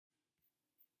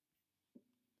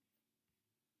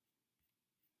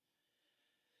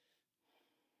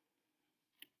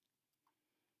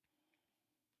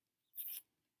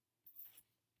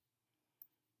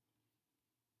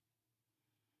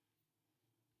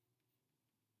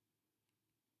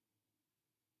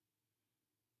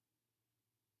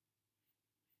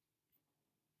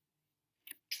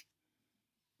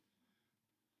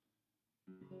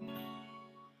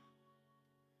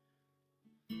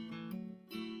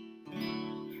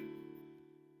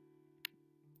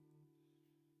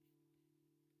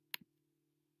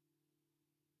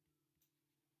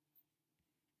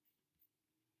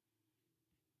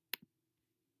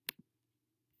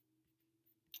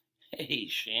Hey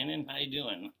Shannon, how you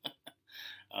doing?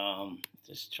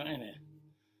 Just trying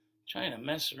to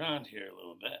mess around here a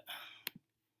little bit.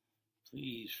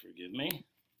 Please forgive me.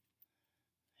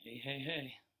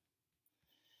 Hey.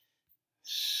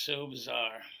 So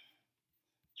bizarre.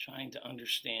 Trying to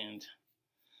understand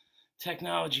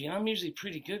technology, and I'm usually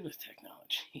pretty good with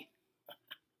technology.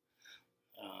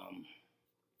 um,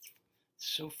 it's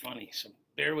so funny. So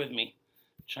bear with me.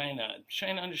 Trying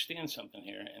to understand something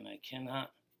here, and I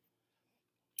cannot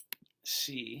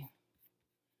see.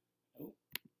 Oh,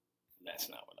 that's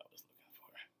not what I was looking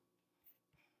for.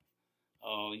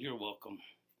 Oh, you're welcome,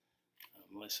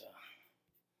 Melissa.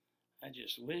 I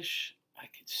just wish I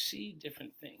could see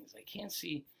different things. I can't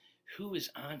see who is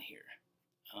on here.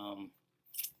 I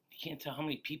can't tell how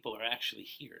many people are actually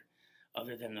here,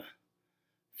 other than the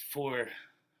 4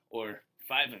 or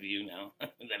 5 of you now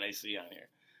that I see on here.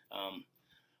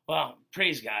 Well,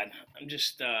 praise God. I'm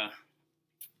just, I'll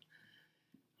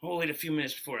wait a few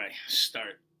minutes before I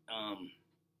start.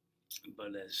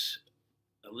 But it's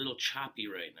a little choppy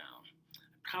right now.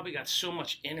 I probably got so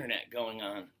much internet going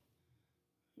on.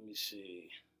 Let me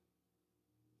see.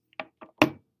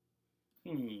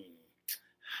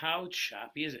 How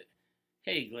choppy is it?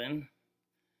 Hey, Glenn.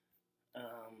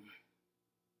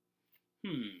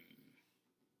 You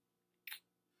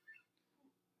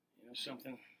know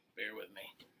something? Bear with me.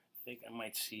 I think I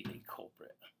might see a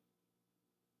culprit.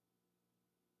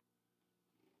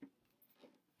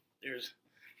 There's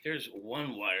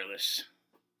one less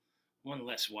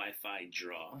Wi-Fi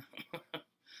draw.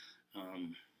 I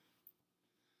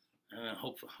don't know,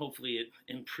 hopefully it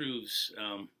improves.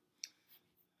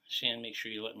 Shan, make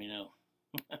sure you let me know.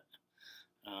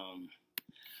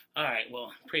 All right,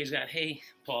 well, praise God. Hey,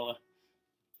 Paula.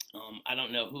 I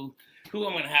don't know who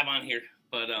I'm going to have on here,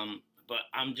 but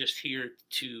I'm just here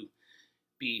to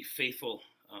be faithful.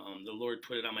 The Lord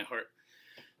put it on my heart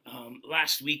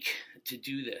last week to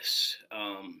do this,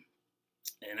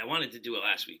 and I wanted to do it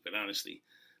last week, but honestly,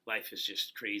 life is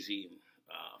just crazy.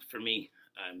 For me,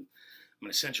 I'm an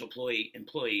essential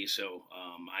employee, so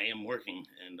I am working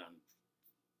and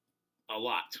a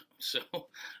lot. So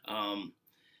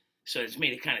so it's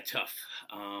made it kind of tough.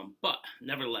 But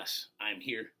nevertheless, I'm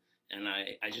here, and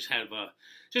I just have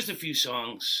just a few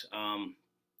songs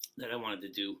that I wanted to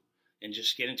do, and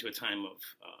just get into a time of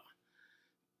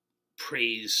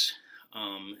praise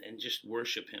and just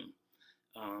worship Him.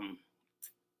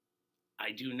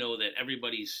 I do know that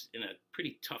everybody's in a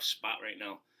pretty tough spot right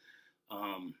now.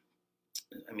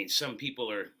 I mean, some people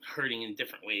are hurting in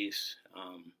different ways.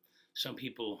 Some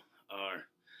people are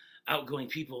outgoing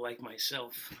people like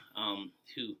myself,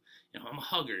 who, I'm a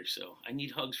hugger, so I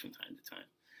need hugs from time to time,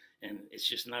 and it's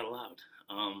just not allowed.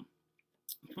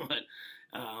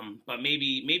 But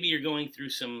maybe you're going through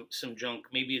some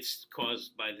junk. Maybe it's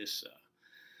caused by this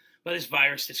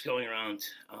virus that's going around.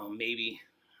 Maybe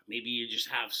you just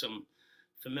have some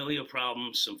familial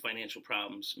problems, some financial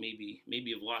problems. Maybe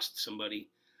you've lost somebody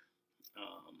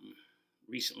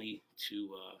recently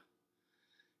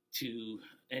to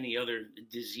any other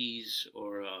disease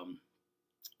or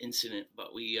incident.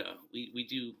 But we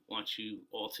do want you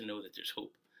all to know that there's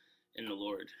hope in the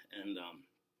Lord, and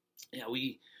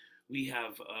we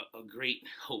have a great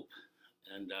hope,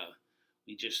 and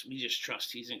we just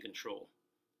trust He's in control,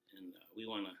 and we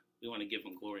want to give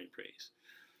Him glory and praise.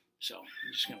 So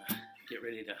I'm just gonna get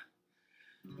ready to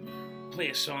play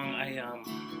a song.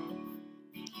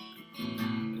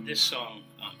 This song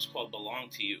is called "Belong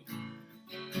to You."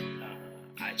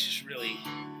 It's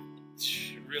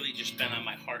really just been on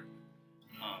my heart,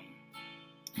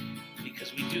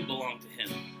 because we do belong to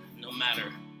Him, no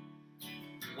matter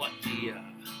what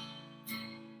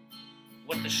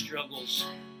the struggles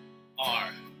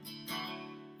are.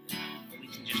 We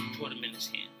can just put them in His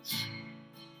hands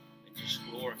and just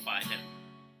glorify Him.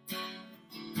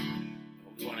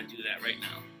 We want to do that right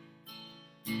now.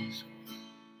 So,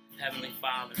 Heavenly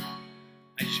Father,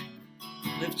 I just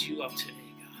lift You up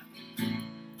today, God.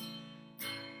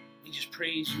 We just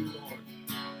praise You, Lord.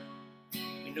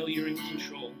 We know You're in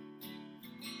control.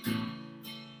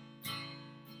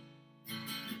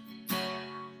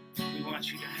 We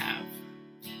want You to have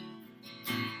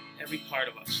every part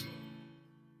of us,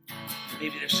 Lord.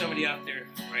 Maybe there's somebody out there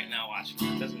right now watching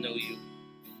that doesn't know You,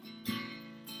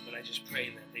 but I just pray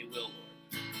that they will, Lord.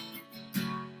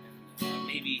 And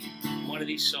maybe one of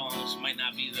these songs might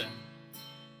not be the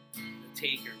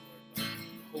taker, Lord, but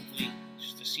hopefully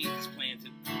just a seed that's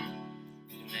planted,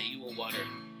 and that You will water,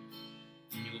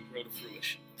 and You will grow to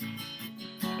fruition.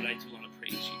 But I do want to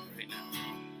praise You right now.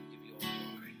 I'll give You all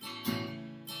glory.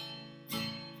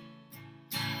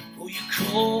 Oh, You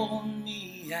call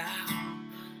me out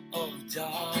of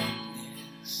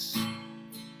darkness,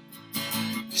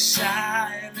 you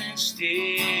silenced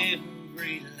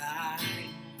every lie,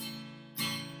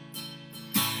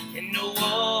 and no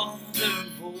other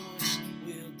voice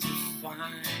will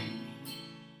define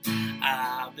me.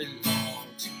 I belong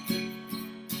to you.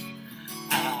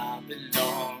 I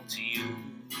belong to you.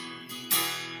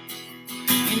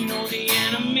 You know the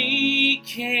enemy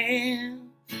can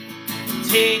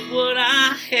take what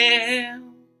I have,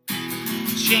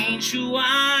 change who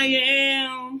I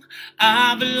am.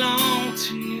 I belong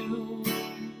to you.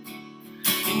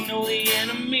 You know the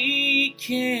enemy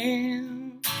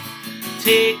can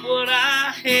take what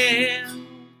I have,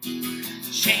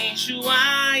 change who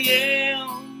I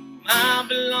am. I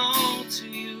belong to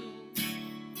you.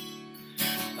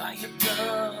 By your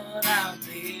blood I've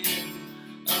been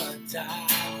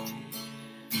adopted,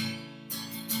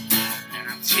 and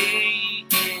I'm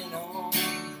taking on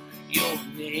your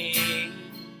name.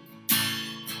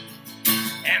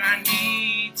 And I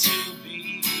need to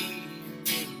be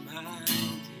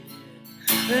reminded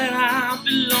that I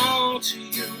belong to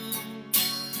you.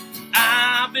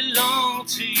 I belong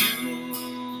to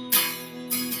you.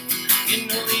 You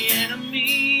know the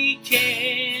enemy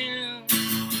can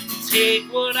take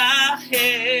what I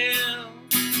have,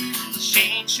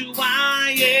 change who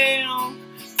I am.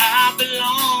 I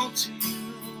belong to you.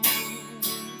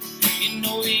 You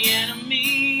know the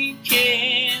enemy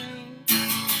can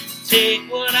take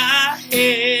what I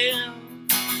have,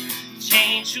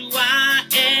 change who I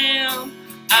am.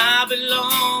 I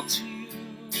belong to you.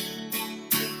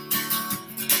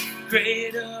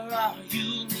 Greater are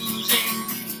you who's in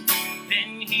me than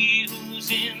he who's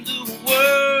in the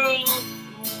world.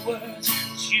 The words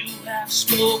that you have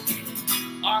spoken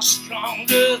are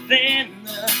stronger than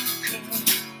the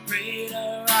curse.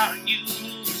 Greater are you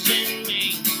who's in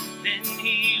me than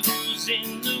he who's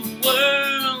in the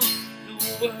world. The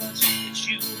words that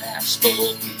you have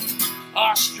spoken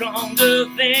are stronger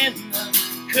than the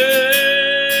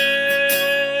curse.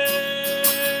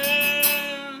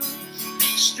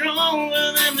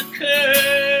 Stronger than the curse.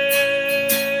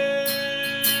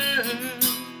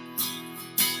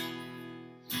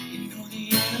 You know the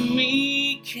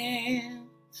enemy can't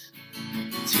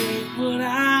take what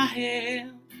I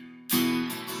have,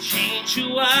 change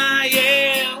who I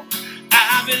am.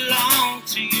 I belong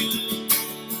to you.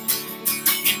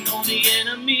 You know the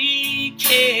enemy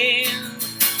can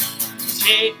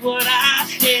take what I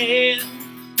have,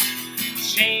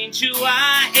 change who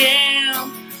I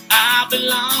am. I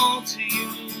belong to you.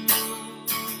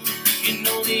 You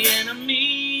know the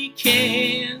enemy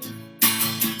can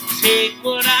take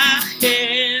what I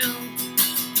have,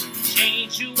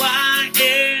 change who I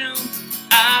am.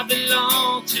 I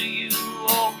belong to you.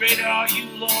 Oh, greater are you,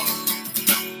 Lord.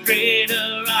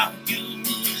 Greater are you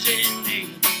who's in me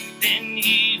than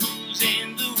he who's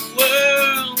in the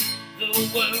world. The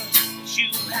words that you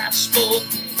have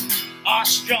spoken are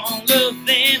stronger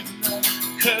than the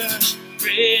curse.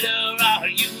 Greater are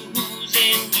you who's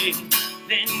in me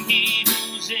than he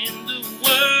who's in the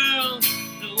world.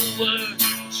 The words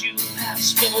that you have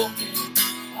spoken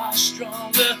are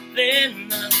stronger than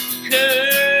the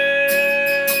curse.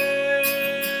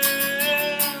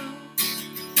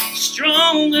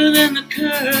 Stronger than the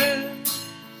curse.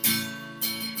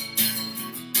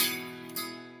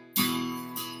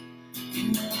 You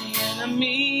know the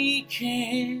enemy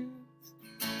can't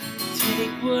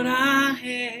take what I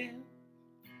have,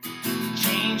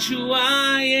 change who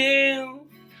I am.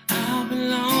 I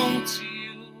belong to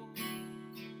you.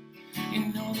 You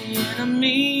know the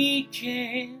enemy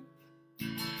can't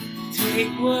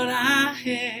take what I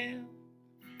have,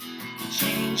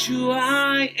 change who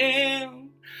I am.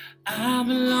 I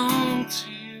belong to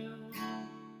you.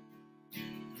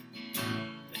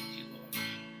 Thank you, Lord.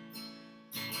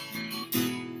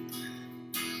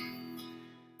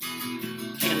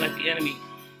 Can't let the enemy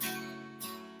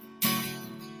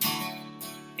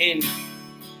in.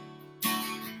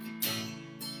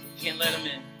 Can't let him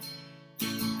in.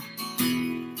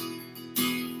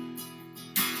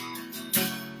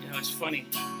 You know, it's funny.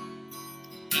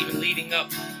 Even leading up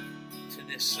to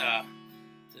this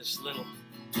little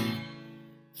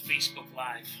Facebook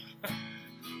Live,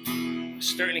 I'm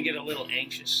starting to get a little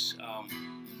anxious.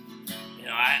 You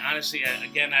know, I honestly,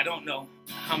 again, I don't know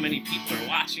how many people are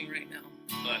watching right now,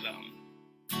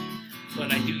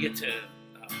 but I do get to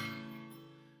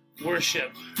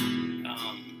worship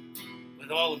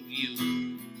with all of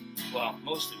you, well,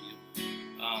 most of you,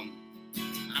 on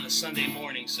a Sunday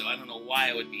morning, so I don't know why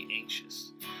I would be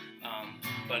anxious.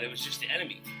 But it was just the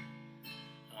enemy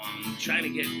trying to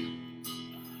get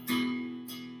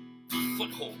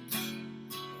footholds.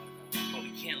 But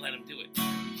we can't can't let him do it.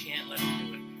 You can't let him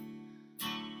do it.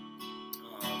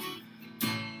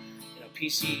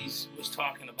 PCs was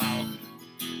talking about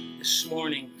this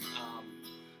morning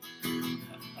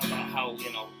about how,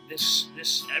 this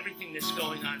everything that's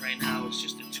going on right now is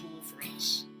just a tool for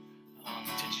us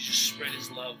to just spread his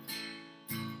love.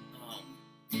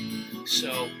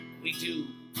 So we do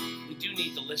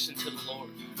need to listen to the Lord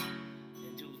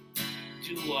and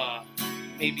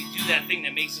maybe do that thing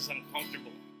that makes us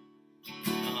uncomfortable.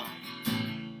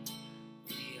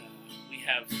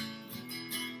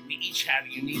 We each have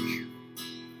unique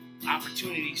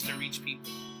opportunities to reach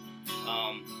people.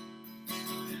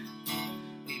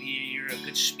 Maybe you're a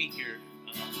good speaker.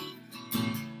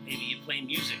 Maybe you play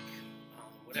music.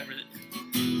 Whatever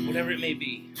it may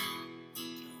be.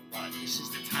 But this is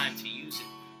the time to use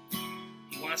it.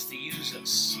 He wants to use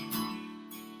us.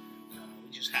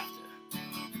 We just have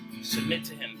to submit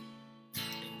to him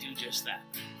and do just that.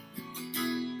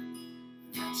 And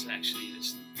that's actually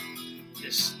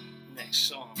this next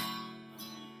song.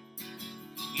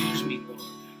 Use me, Lord.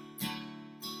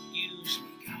 Use me,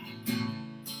 God.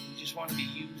 We just want to be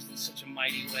used in such a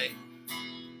mighty way.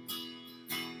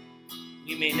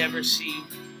 We may never see,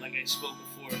 like I spoke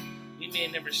before, we may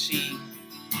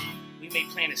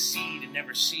plant a seed and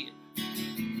never see it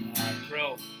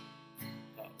grow.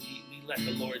 But we let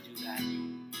the Lord do that.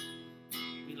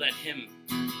 We let him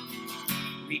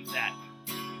reap that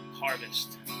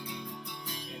harvest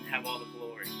and have all the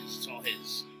glory, because it's all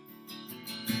his.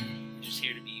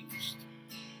 Here to be used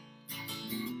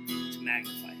to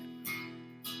magnify him.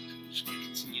 So I'm just going to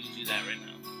continue to do that right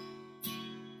now.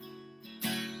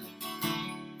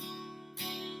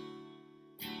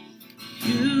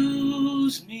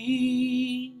 Use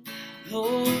me,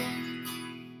 Lord.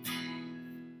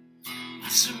 I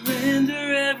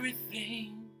surrender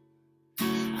everything.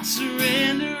 I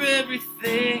surrender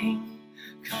everything.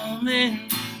 Come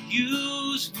and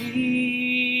use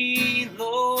me,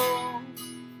 Lord.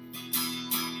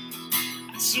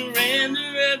 I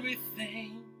surrender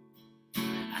everything.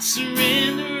 I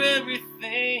surrender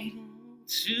everything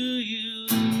to you.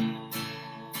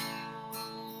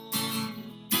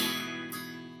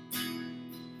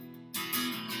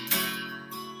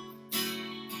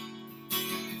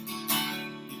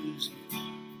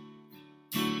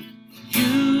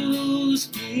 Use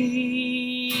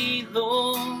me,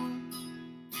 Lord.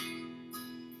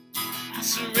 I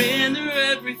surrender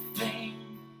everything.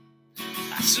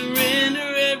 I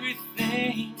surrender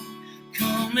everything.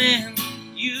 Come and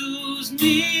use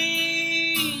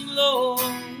me, Lord.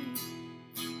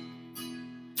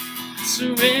 I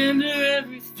surrender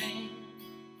everything.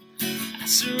 I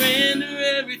surrender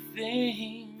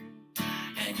everything.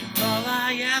 And you're all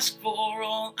I ask for,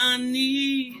 all I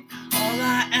need. All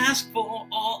I ask for,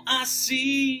 all I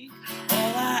see.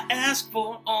 All I ask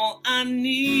for, all I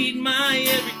need. My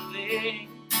everything.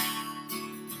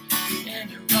 And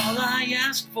you're all I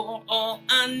ask for, all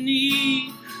I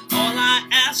need. All I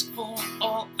ask for,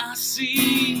 all I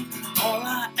see. All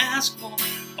I ask for,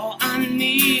 all I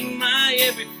need. My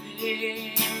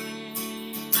everything.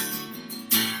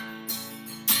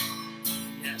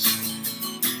 Yes.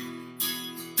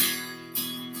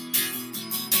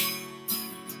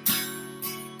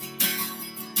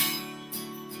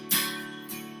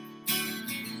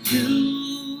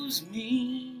 Use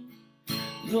me,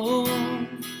 Lord.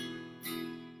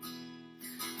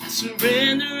 I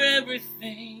surrender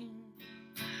everything.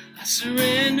 I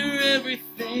surrender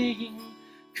everything.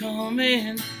 Come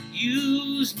and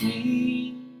use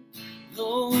me,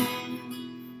 Lord.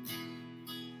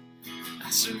 I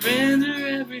surrender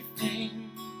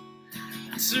everything.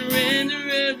 I surrender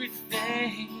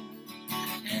everything.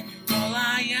 And you're all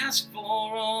I ask for,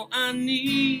 all I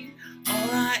need.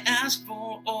 All I ask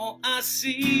for, all I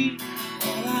see.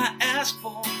 All I ask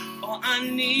for, all I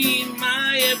need.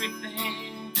 My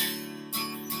everything.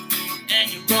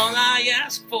 And you're all I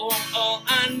ask for, all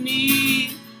I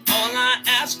need. All I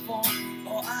ask for,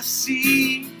 all I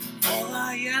see. All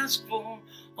I ask for,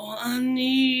 all I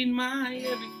need. My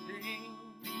everything.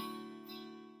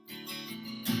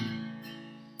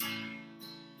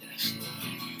 Yes,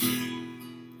 Lord.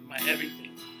 My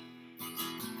everything.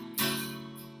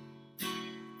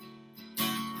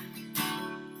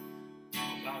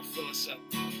 Oh, God, fill us up.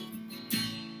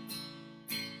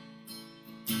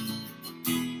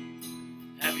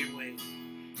 Have your way.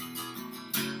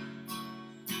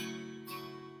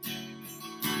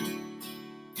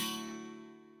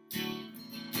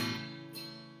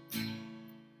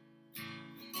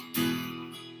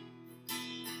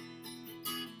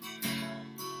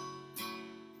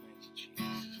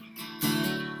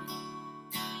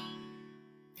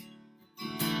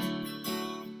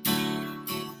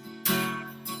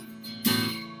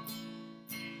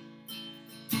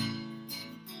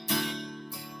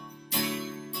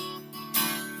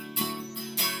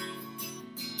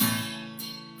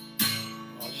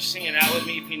 sing it out with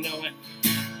me if you know it.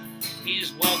 He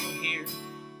is welcome here.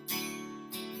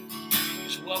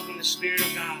 Just welcome the Spirit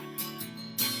of God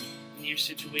in your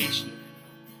situation.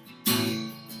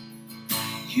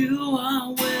 You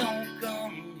are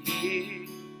welcome here.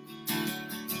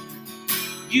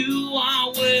 You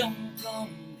are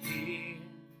welcome here.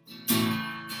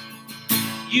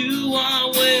 You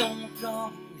are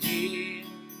welcome here,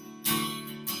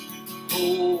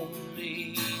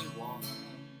 Holy One.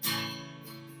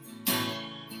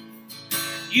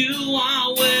 You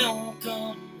are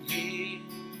welcome here.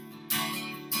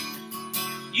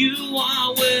 You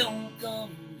are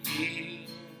welcome here.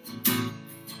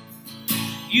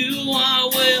 You are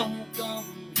welcome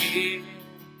here,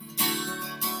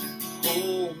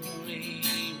 Holy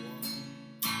One.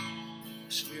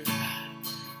 Spirit of God,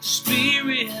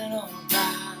 Spirit of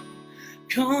God,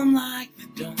 come like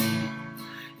the dawn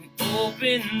and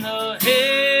open the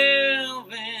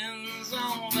heavens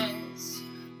on us.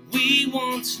 We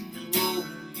want to know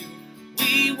you.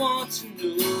 We want to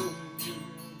know you.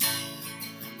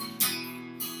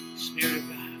 Spirit of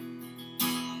God.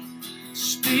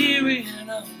 Spirit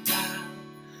of God,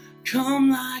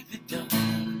 come like the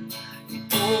dawn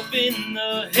and open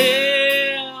the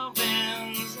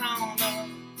heavens on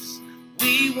us.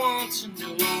 We want to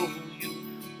know you.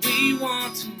 We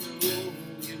want to know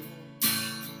you.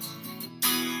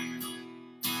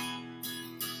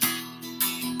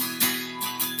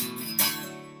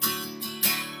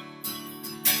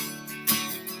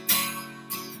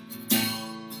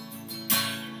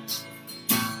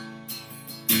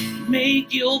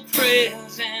 Make your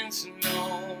presence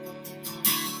known.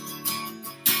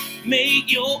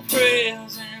 Make your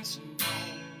presence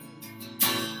known.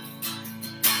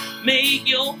 Make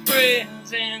your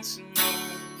presence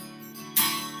known,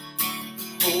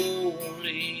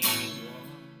 Holy One.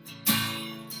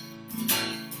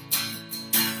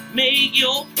 Make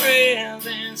your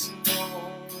presence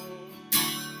known.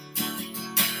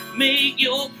 Make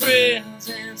your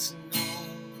presence known.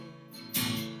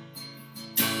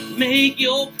 Make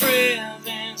your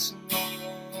presence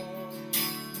known,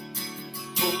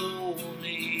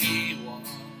 Holy One.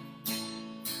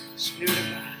 Spirit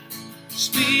of God,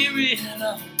 Spirit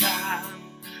of God,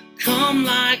 come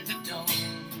like the dawn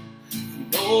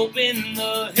and open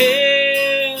the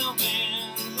heavens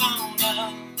on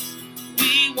us.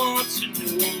 We want to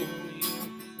know you.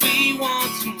 We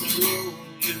want to know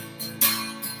you.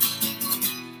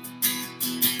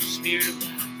 Spirit of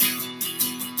God,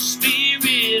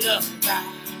 Spirit of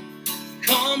God,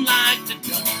 come like the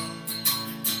dawn,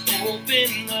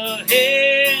 open the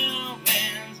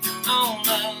heavens on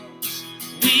us.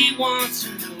 We want to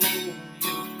know you.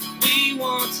 We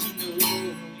want to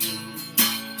know you.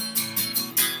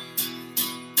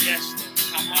 Yes, Lord,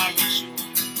 how marvelous you are.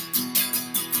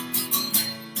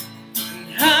 And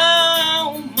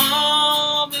how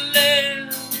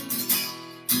marvelous,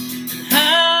 and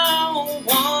how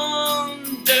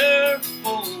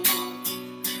wonderful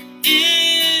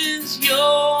is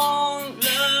your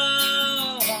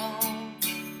love,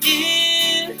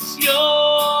 is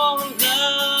your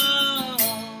love.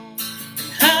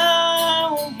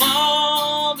 How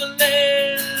marvelous,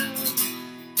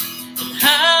 and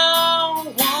how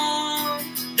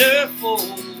wonderful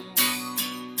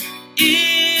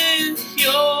is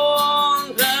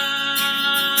your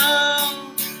love,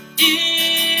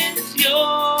 is your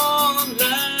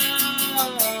love.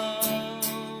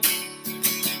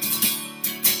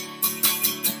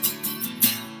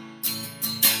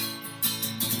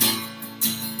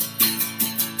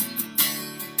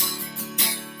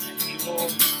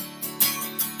 Lord,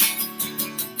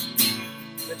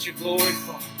 let your glory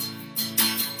fall.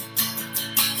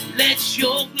 Let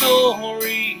your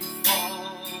glory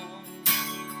fall.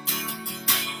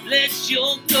 Let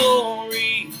your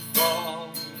glory fall.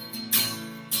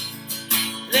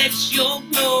 Let your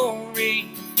glory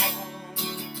fall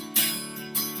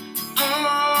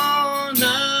on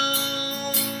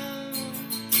us.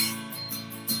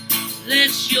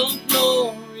 Let your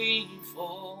glory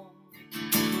fall.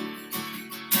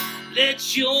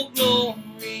 Let your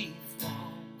glory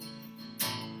fall.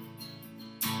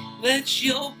 Let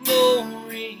your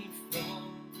glory fall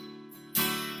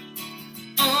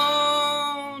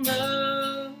on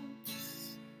us.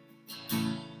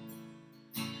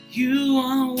 You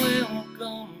are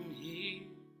welcome here.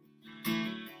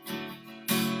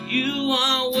 You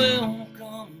are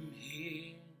welcome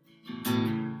here.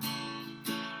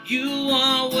 You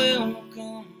are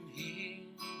welcome here,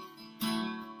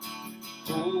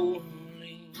 Holy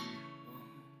One.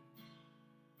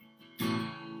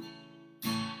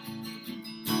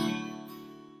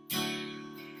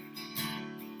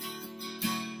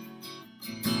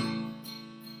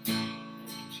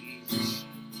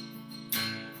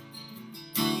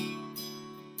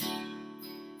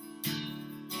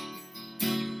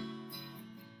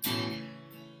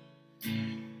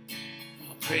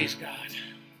 Praise God.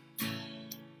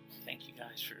 Thank you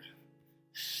guys for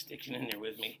sticking in there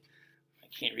with me. I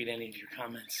can't read any of your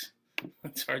comments.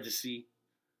 It's hard to see.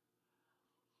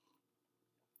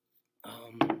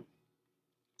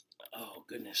 Oh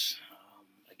goodness.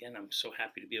 Again, I'm so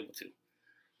happy to be able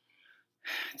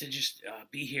to just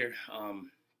be here.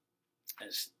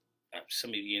 As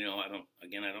some of you know, I don't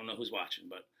know who's watching,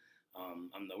 but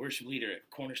I'm the worship leader at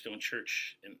Cornerstone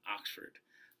Church in Oxford.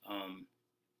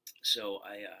 So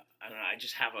I don't know. I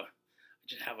just have a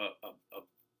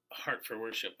heart for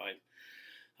worship. I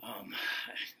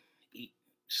eat,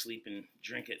 sleep, and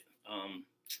drink it.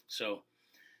 So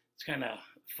it's kind of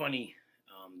funny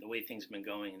the way things have been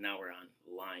going, and now we're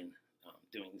online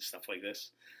doing stuff like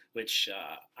this. Which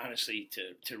honestly,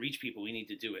 to reach people, we need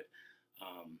to do it.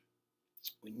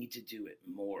 We need to do it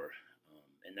more,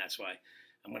 and that's why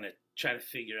I'm going to try to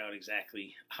figure out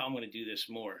exactly how I'm going to do this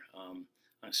more. I'm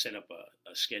going to set up a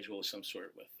schedule of some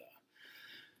sort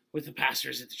with the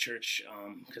pastors at the church,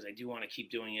 because I do want to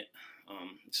keep doing it.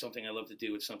 It's something I love to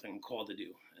do. It's something I'm called to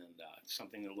do, and it's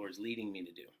something the Lord's leading me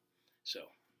to do.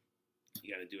 So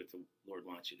you got to do what the Lord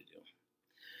wants you to do.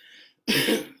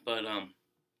 But I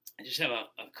just have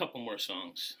a couple more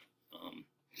songs,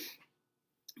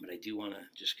 but I do want to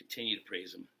just continue to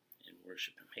praise Him and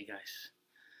worship Him. Hey guys,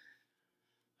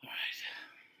 all right.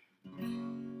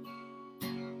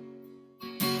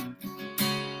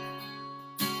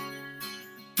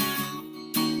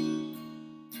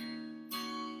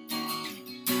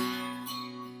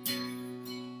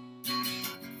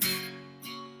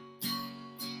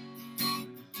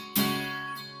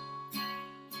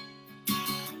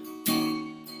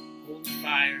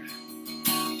 Fire,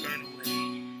 burn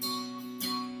away.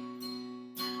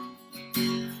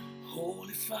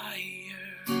 Holy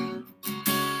fire,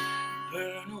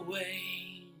 burn away.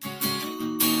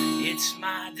 It's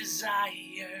my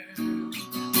desire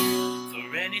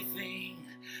for anything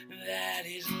that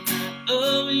is not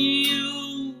of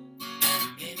you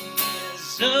and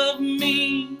is of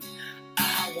me.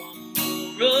 I want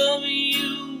more of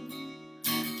you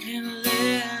and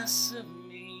less of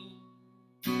me.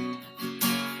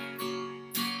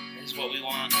 That's what we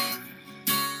want.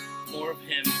 More of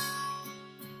Him,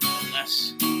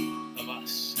 less of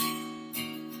us.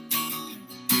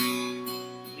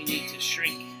 We need to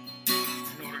shrink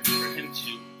in order for Him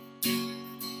to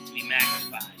be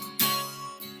magnified.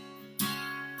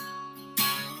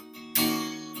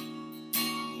 We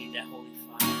need that holy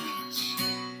fire.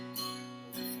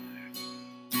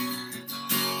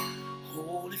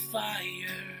 Holy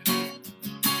fire,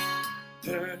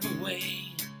 burn away.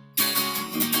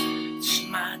 It's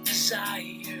my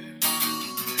desire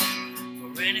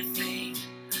for anything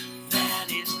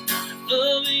that is not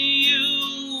of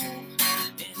you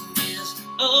and is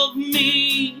of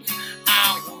me.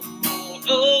 I want more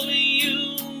of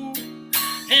you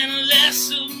and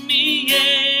less of me. Yeah.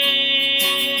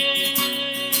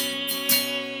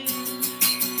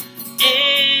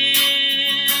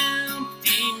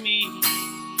 Empty me.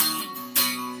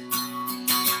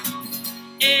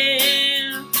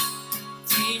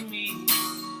 Empty me.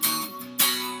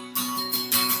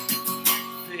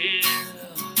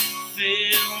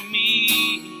 Fill me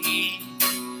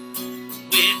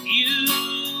with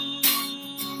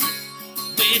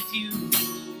you,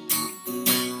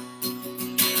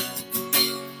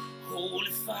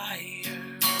 Holy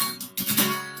fire,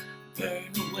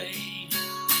 burn away.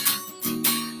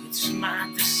 It's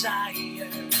my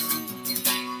desire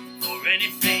for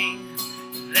anything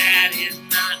that is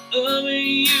not of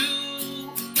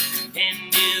you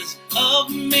and is of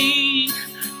me.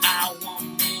 I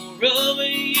want more of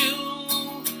you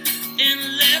and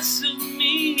less of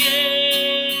me.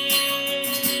 Yeah.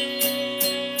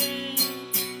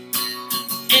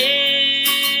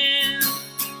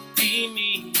 Empty me.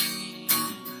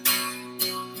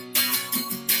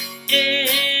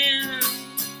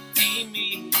 Empty me.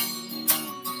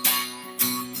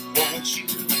 Won't you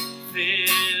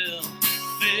fill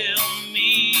me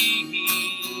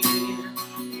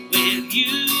with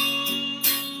you?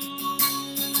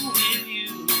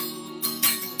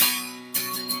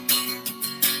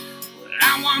 I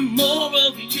want more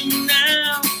of you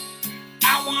now.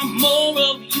 I want more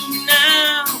of you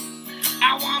now.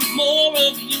 I want more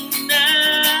of you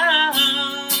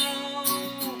now.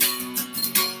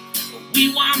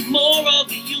 We want more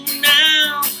of you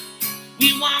now.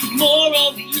 We want more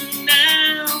of you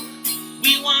now.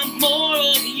 We want more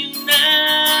of you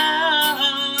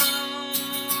now.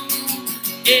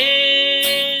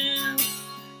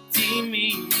 Empty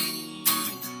me.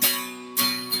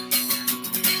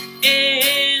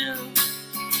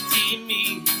 Empty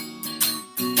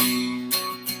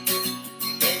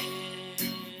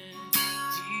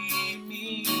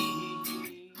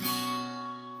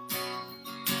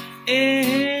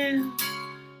empty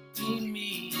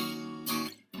me.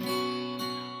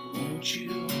 Won't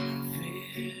you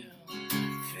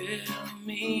fill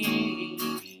me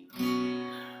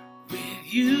with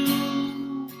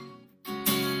you,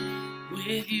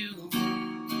 with you.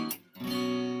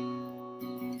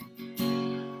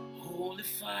 Holy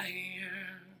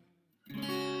fire,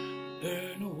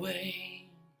 burn away.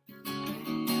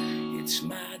 It's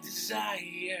my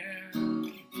desire.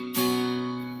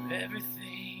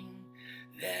 Everything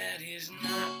that is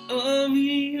not of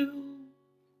you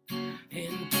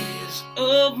and is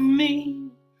of me.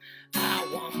 I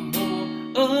want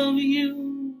more of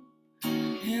you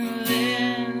and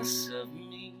less of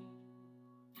me.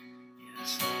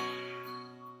 Yes,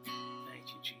 Lord. Thank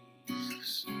you,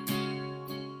 Jesus.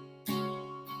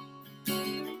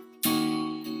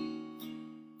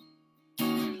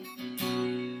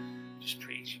 Just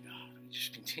praise you, God. We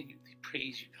just continually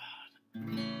praise you, God.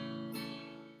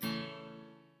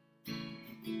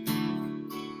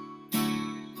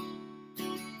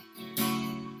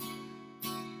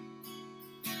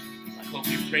 I hope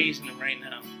you're praising him right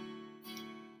now.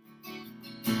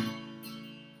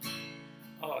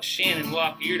 Oh, Shannon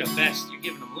Walker, you're the best. You're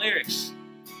giving them lyrics.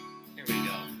 There we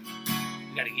go.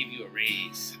 We got to give you a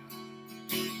raise.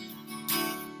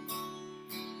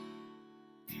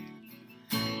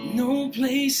 No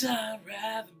place I'd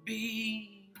rather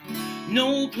be.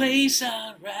 No place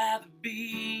I'd rather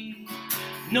be.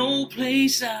 No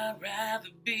place I'd rather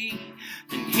be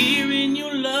than here in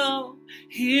your love,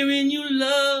 here in your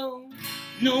love.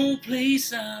 No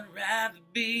place I'd rather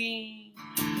be.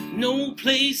 No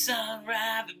place I'd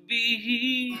rather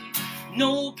be.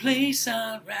 No place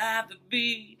I'd rather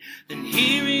be than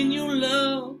here in your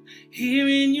love, here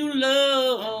in your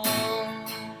love.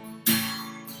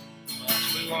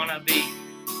 That's where we want to be,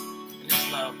 in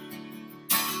this love.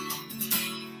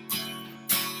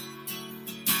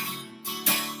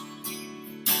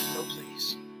 No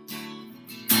place.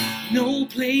 No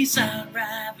place I'd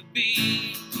rather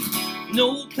be.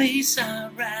 No place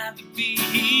I'd rather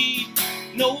be.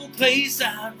 No place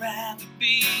I'd rather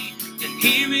be than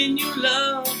here in your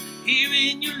love, here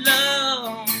in your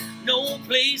love. No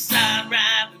place I'd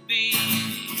rather be.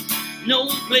 No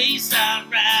place I'd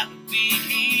rather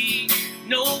be.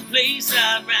 No place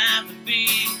I'd rather be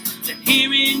than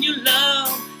here in your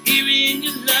love, here in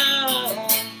your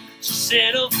love. So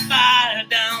set a fire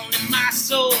down in my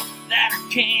soul that I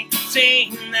can't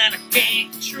contain, that I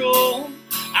can't control.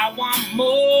 I want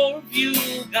more of you,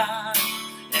 God,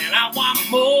 and I want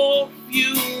more of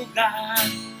you,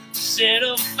 God. Set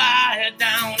a fire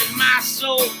down in my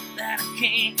soul that I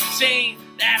can't contain,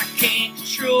 that I can't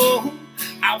control.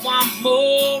 I want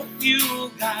more of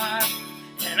you, God,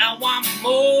 and I want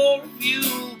more of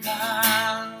you,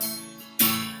 God.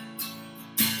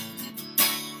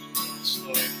 Yes,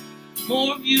 Lord.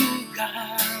 More of you,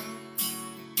 God.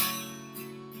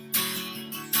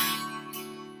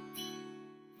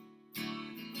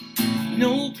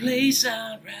 No place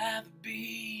I'd rather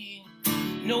be.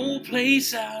 No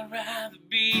place I'd rather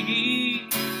be.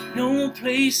 No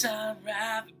place I'd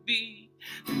rather be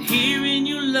than here in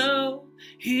your love,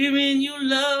 here in your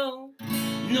love.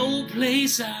 No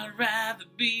place I'd rather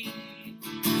be.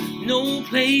 No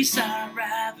place I'd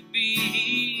rather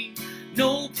be.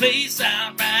 No place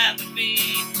I'd rather be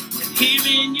than here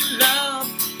in your love,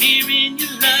 here in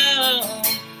your love.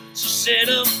 So set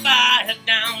a fire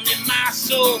down in my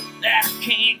soul that I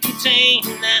can't contain,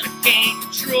 that I can't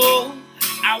control.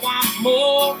 I want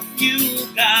more of you,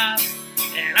 God,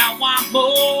 and I want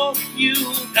more of you,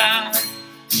 God.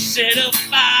 Set a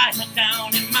fire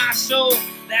down in my soul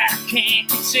that I can't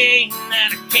contain,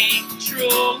 that I can't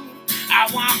control. I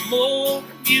want more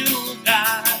of you,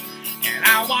 God, and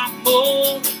I want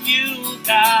more of you,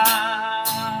 God.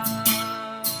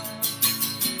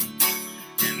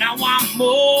 And I want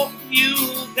more of you,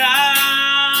 God.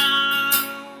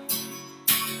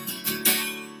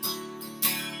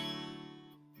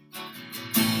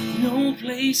 No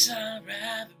place I'd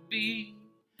rather be.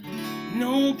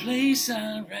 No place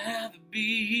I'd rather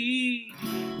be.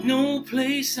 No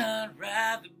place I'd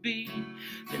rather be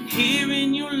than here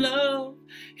in your love,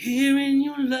 here in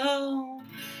your love.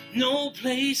 No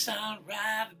place I'd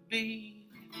rather be.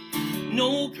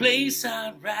 No place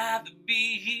I'd rather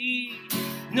be.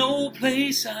 No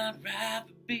place I'd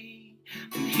rather be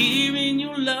than here in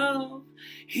your love,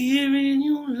 here in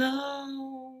your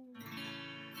love.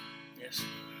 Yes.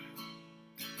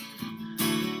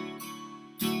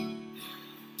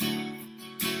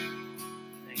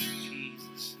 Thank you,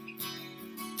 Jesus.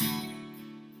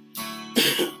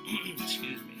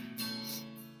 Excuse me.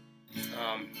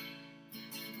 I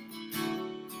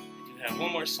do have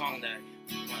one more song that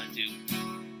I want to do.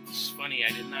 It's funny, I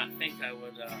did not think I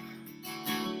would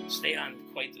stay on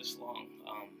quite this long.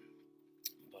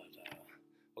 But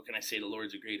what can I say? The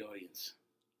Lord's a great audience.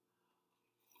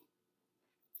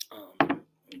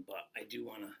 But I do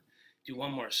want to do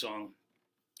one more song.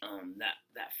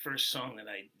 That first song that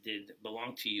I did,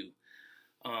 "Belong to You,"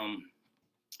 and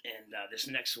this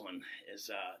next one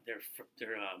is their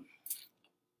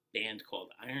band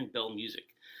called Iron Bell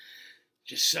Music.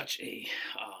 Just such a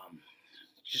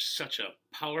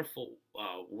powerful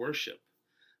worship.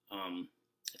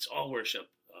 It's all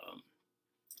worship,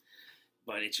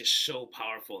 but it's just so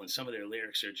powerful, and some of their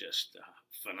lyrics are just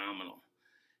phenomenal.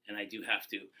 And I do have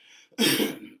to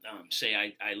say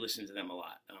I listen to them a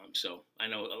lot. So I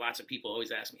know lots of people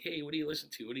always ask me, "Hey, what do you listen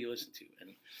to? What do you listen to?"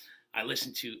 And I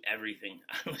listen to everything.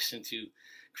 I listen to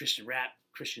Christian rap,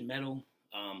 Christian metal,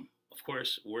 of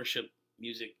course, worship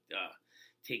music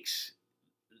takes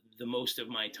the most of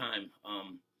my time.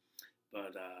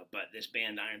 But this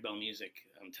band, Iron Bell Music,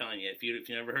 I'm telling you, if you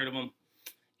never heard of them,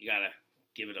 you gotta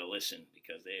give it a listen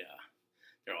because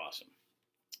they're awesome.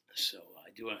 So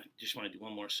I just want to do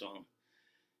one more song,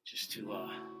 just to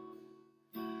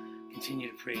continue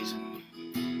to praise Him.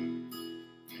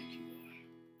 Thank you, Lord.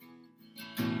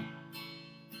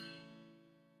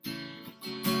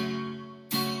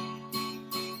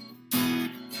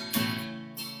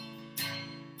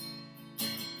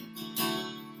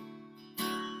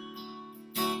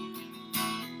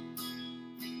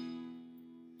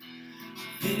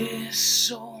 This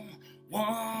soul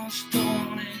once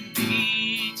torn and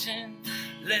beaten,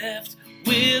 left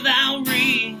without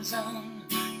reason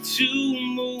to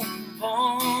move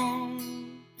on.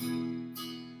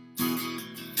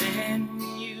 Then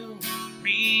you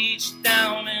reached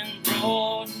down and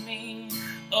brought me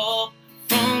up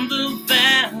from the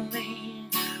valley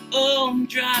of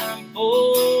dry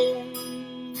bones.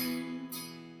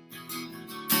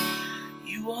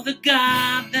 You are the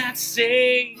God that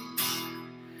saves.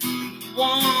 You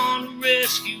want to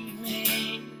rescue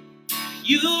me.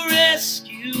 You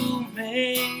rescue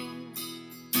me.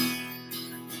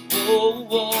 Oh,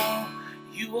 oh,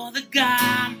 you are the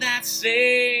God that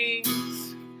saves,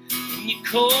 and you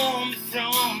call me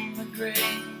from the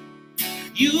grave.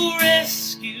 You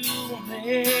rescue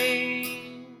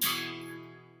me.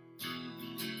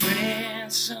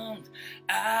 Ransomed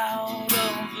out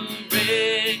of the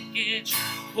wreckage,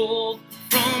 pulled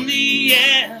from the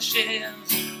ashes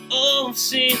of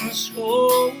sin's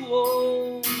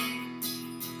hold.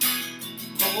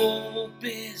 Hope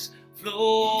is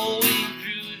flowing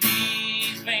through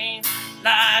these veins,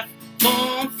 life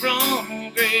born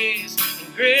from grace,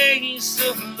 and grace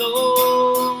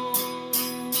alone.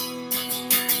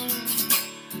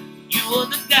 You are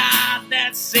the God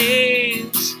that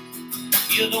saves.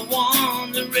 You're the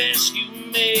one that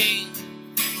rescued me.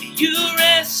 You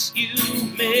rescue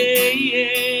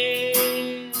me.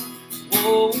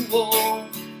 Oh, oh,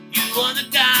 you are the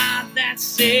God that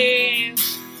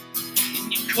saves,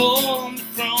 and you call me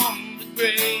from the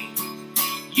grave.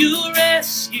 You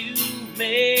rescue me.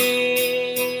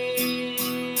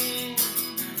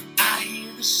 I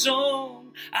hear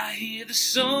the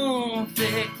song of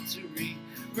victory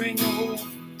ring over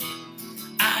me.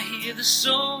 I hear the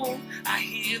song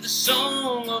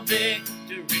of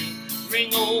victory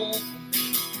ring over me.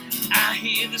 I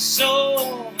hear the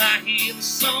song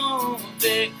of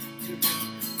victory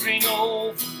ring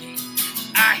over me.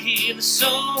 I hear the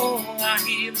song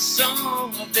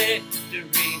of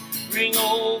victory ring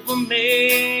over me.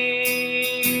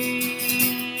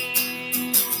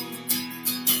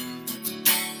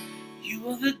 You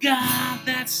are the God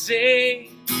that saves.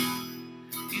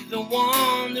 You're the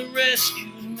one that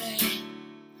rescued me.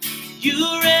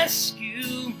 You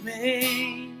rescue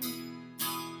me.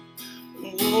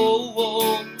 Whoa,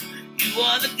 whoa. You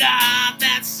are the God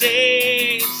that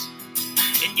saves,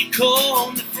 and you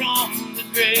call me from the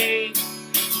grave.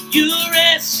 You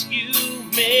rescue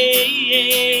me.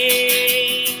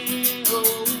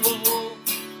 Oh, oh.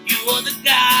 You are the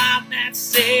God that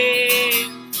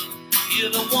saves.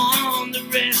 You're the one that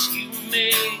rescued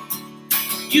me.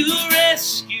 You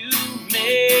rescue me.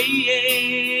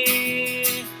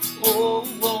 Oh,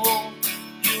 oh.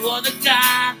 You are the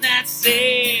God that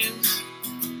saves,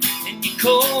 and you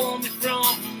call me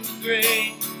from the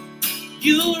grave.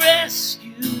 You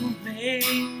rescue me.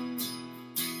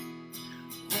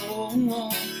 Oh,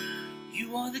 oh,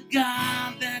 you are the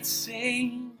God that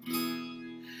saves.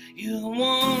 You're the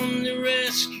one that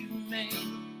rescued me.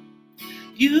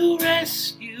 You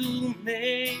rescue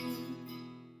me.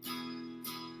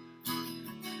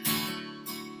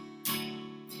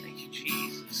 Thank you,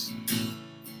 Jesus.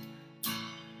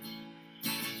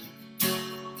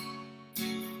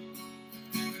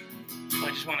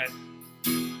 just want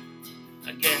to,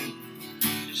 again,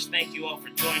 just thank you all for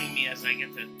joining me as I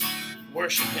get to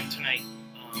worship Him tonight.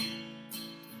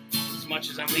 As much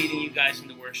as I'm leading you guys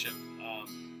into worship, I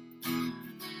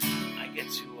get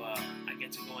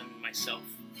to go in myself.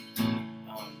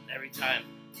 Every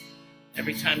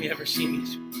time you ever see me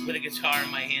with a guitar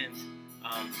in my hand,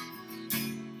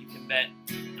 you can bet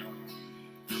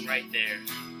I'm right there,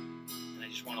 and I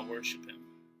just want to worship Him.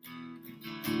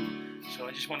 So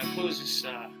I just want to close this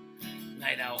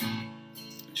night out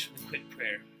just with a quick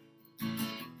prayer,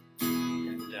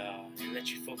 and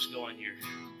let you folks go on your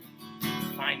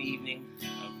fine evening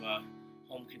of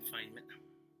home confinement.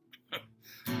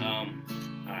 All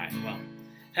right, well,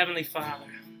 Heavenly Father,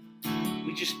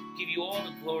 we just give you all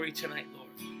the glory tonight, Lord.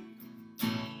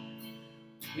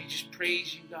 We just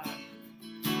praise you, God.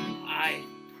 I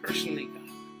personally, God,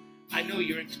 I know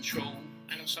you're in control.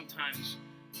 I know sometimes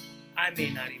I may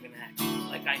not even act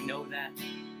like I know that,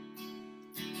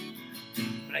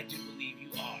 but I do believe you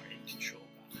are in control,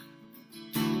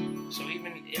 God. So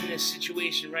even in this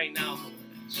situation right now, Lord,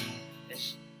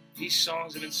 as these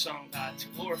songs have been sung, God, to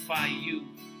glorify you,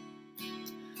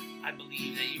 I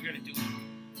believe that you're going to do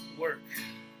work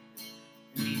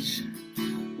in these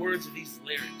words of these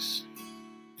lyrics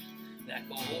that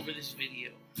go over this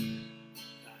video, God.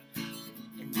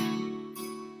 And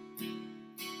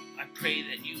I pray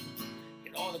that you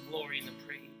get all the glory and the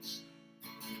praise.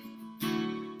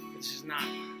 This is not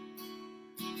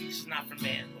for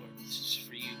man, Lord. This is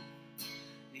for you,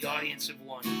 the audience of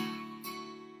one.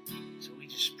 So we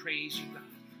just praise you, God.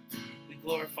 We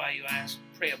glorify you. I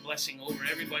pray a blessing over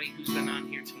everybody who's been on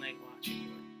here tonight watching,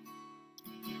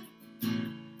 Lord.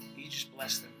 You just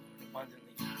bless them, Lord,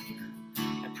 abundantly, God.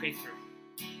 I pray for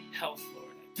health,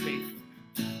 Lord. I pray for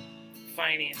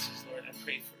finances, Lord. I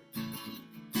pray for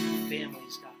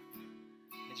families, God.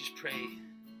 I just pray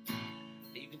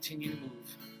that you continue to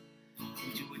move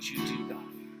and do what you do,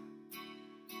 God.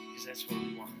 Because that's what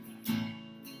we want, God.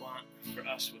 We want for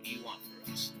us what you want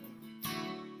for us, Lord.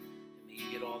 And may you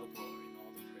get all the glory and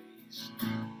all the praise.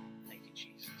 Thank you,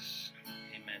 Jesus.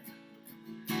 Amen.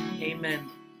 Amen.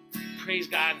 Praise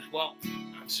God. Well,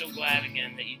 I'm so glad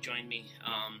again that you joined me.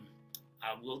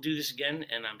 We'll do this again,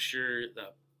 and I'm sure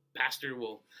the pastor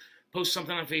will post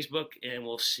something on Facebook, and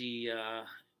we'll see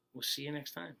you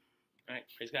next time. All right.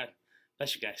 Praise God.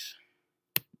 Bless you guys.